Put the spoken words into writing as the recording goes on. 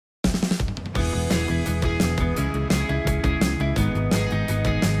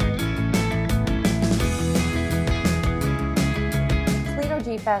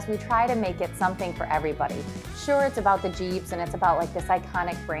Jeep Fest, we try to make it something for everybody. Sure, it's about the Jeeps and it's about like this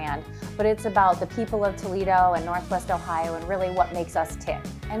iconic brand, but it's about the people of Toledo and Northwest Ohio and really what makes us tick.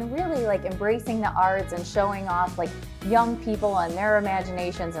 And really like embracing the arts and showing off like young people and their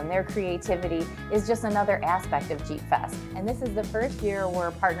imaginations and their creativity is just another aspect of Jeep Fest. And this is the first year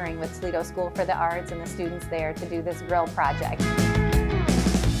we're partnering with Toledo School for the Arts and the students there to do this grill project.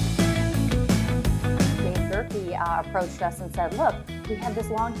 Approached us and said, look, we have this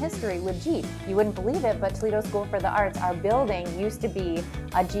long history with Jeep. You wouldn't believe it, but Toledo School for the Arts, our building used to be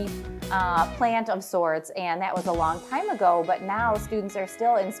a Jeep plant of sorts, and that was a long time ago, but now students are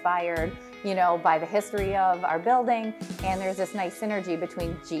still inspired, you know, by the history of our building, and there's this nice synergy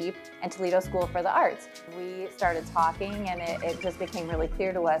between Jeep and Toledo School for the Arts. We started talking, and it just became really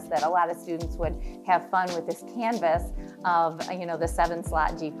clear to us that a lot of students would have fun with this canvas of, you know, the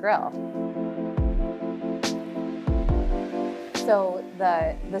 7-slot Jeep grill. So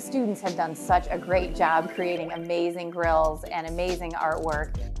the students have done such a great job creating amazing grills and amazing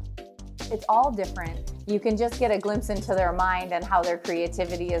artwork. It's all different. You can just get a glimpse into their mind and how their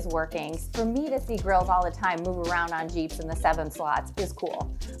creativity is working. For me to see grills all the time move around on Jeeps in the 7 slots is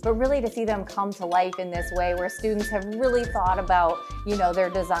cool. But really to see them come to life in this way where students have really thought about, you know, their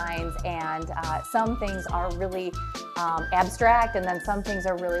designs, and some things are really abstract, and then some things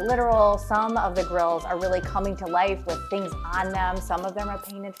are really literal. Some of the grills are really coming to life with things on them. Some of them are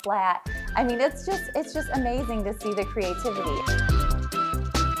painted flat. I mean, it's just amazing to see the creativity.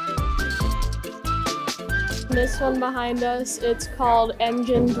 This one behind us, it's called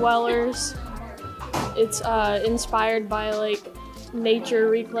Engine Dwellers. It's inspired by like nature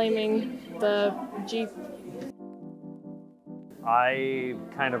reclaiming the Jeep. I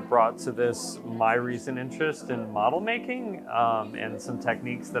kind of brought to this my recent interest in model making and some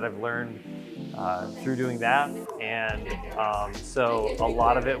techniques that I've learned through doing that. And so a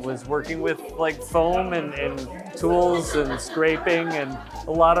lot of it was working with like foam and tools and scraping and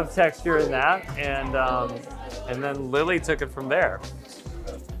a lot of texture in that. And then Lily took it from there.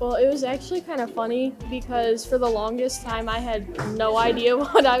 Well, it was actually kind of funny because for the longest time I had no idea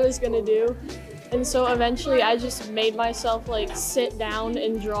what I was going to do. And so eventually I just made myself like sit down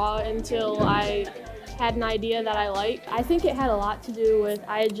and draw until I had an idea that I liked. I think it had a lot to do with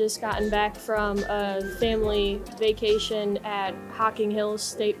I had just gotten back from a family vacation at Hocking Hills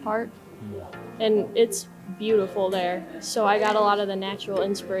State Park, and it's beautiful there. So I got a lot of the natural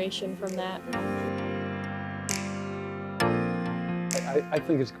inspiration from that. I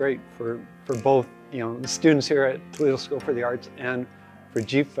think it's great for both, you know, the students here at Toledo School for the Arts and for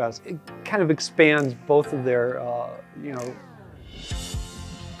Jeep Fest. It kind of expands both of their, you know,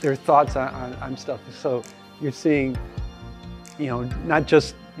 their thoughts on stuff. So you're seeing, you know, not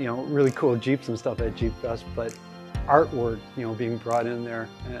just, you know, really cool Jeeps and stuff at Jeep Fest, but artwork, you know, being brought in there,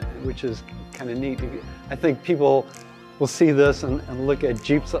 which is kind of neat. I think people will see this and look at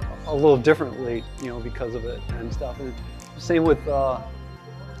Jeeps a little differently, you know, because of it and stuff. And same with,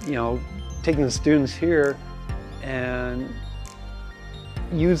 you know, taking the students here and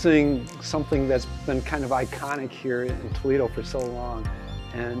using something that's been kind of iconic here in Toledo for so long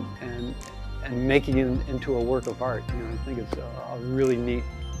and making it into a work of art. You know, I think it's a really neat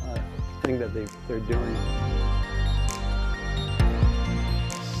thing that they're doing.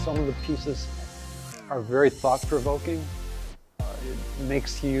 Some of the pieces are very thought-provoking. It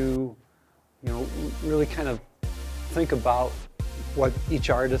makes you, you know, really kind of think about what each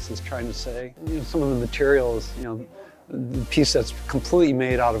artist is trying to say. You know, some of the materials, you know, the piece that's completely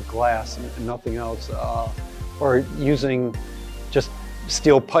made out of glass and nothing else, or using just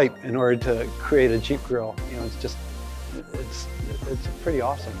steel pipe in order to create a Jeep grill. You know, it's pretty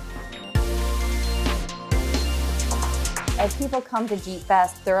awesome. As people come to Jeep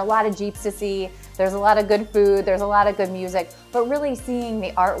Fest, there are a lot of Jeeps to see, there's a lot of good food, there's a lot of good music, but really seeing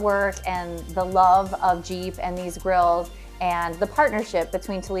the artwork and the love of Jeep and these grills and the partnership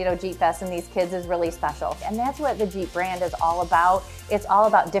between Toledo Jeep Fest and these kids is really special. And that's what the Jeep brand is all about. It's all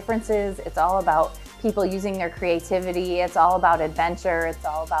about differences, it's all about people using their creativity, it's all about adventure, it's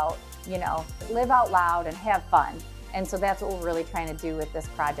all about, you know, live out loud and have fun. And so that's what we're really trying to do with this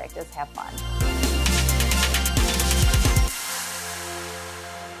project, is have fun.